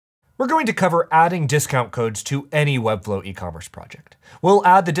We're going to cover adding discount codes to any Webflow e-commerce project. We'll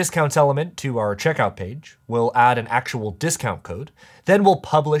add the discounts element to our checkout page. We'll add an actual discount code. Then we'll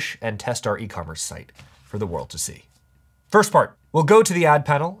publish and test our e-commerce site for the world to see. First part, we'll go to the add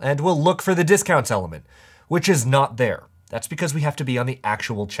panel and we'll look for the discounts element, which is not there. That's because we have to be on the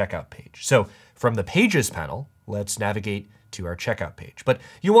actual checkout page. So from the pages panel, let's navigate to our checkout page. But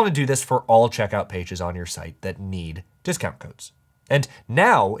you want to do this for all checkout pages on your site that need discount codes. And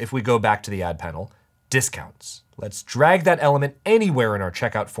now if we go back to the add panel, discounts. Let's drag that element anywhere in our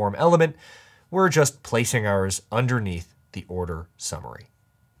checkout form element. We're just placing ours underneath the order summary.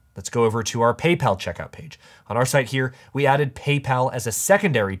 Let's go over to our PayPal checkout page. On our site here, we added PayPal as a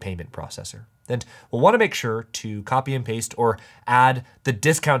secondary payment processor. And we'll want to make sure to copy and paste or add the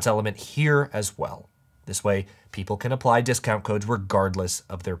discounts element here as well. This way, people can apply discount codes regardless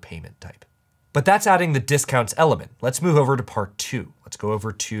of their payment type. But that's adding the discounts element. Let's move over to part 2. Let's go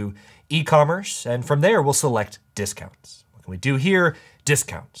over to e-commerce, and from there we'll select discounts. What can we do here?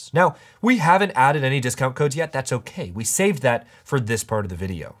 Discounts. Now, we haven't added any discount codes yet. That's okay. We saved that for this part of the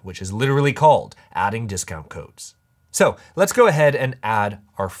video, which is literally called adding discount codes. So let's go ahead and add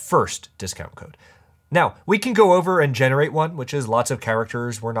our first discount code. Now, we can go over and generate one, which is lots of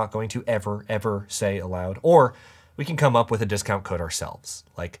characters we're not going to ever say aloud, or we can come up with a discount code ourselves,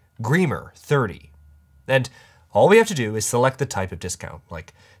 like Greamer30. And all we have to do is select the type of discount,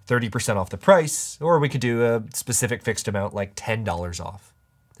 like 30% off the price, or we could do a specific fixed amount like $10 off.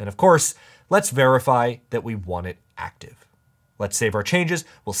 And of course, let's verify that we want it active. Let's save our changes.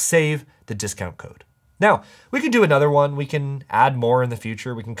 We'll save the discount code. Now, we can do another one. We can add more in the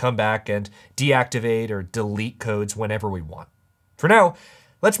future. We can come back and deactivate or delete codes whenever we want. For now,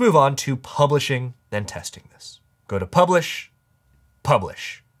 let's move on to publishing and testing this. Go to publish,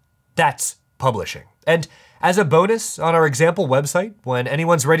 publish. That's publishing. And as a bonus on our example website, when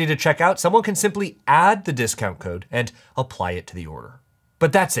anyone's ready to check out, someone can simply add the discount code and apply it to the order.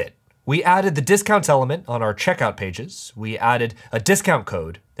 But that's it. We added the discounts element on our checkout pages, we added a discount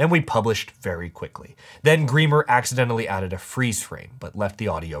code, and we published very quickly. Then Greamer accidentally added a freeze frame, but left the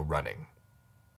audio running.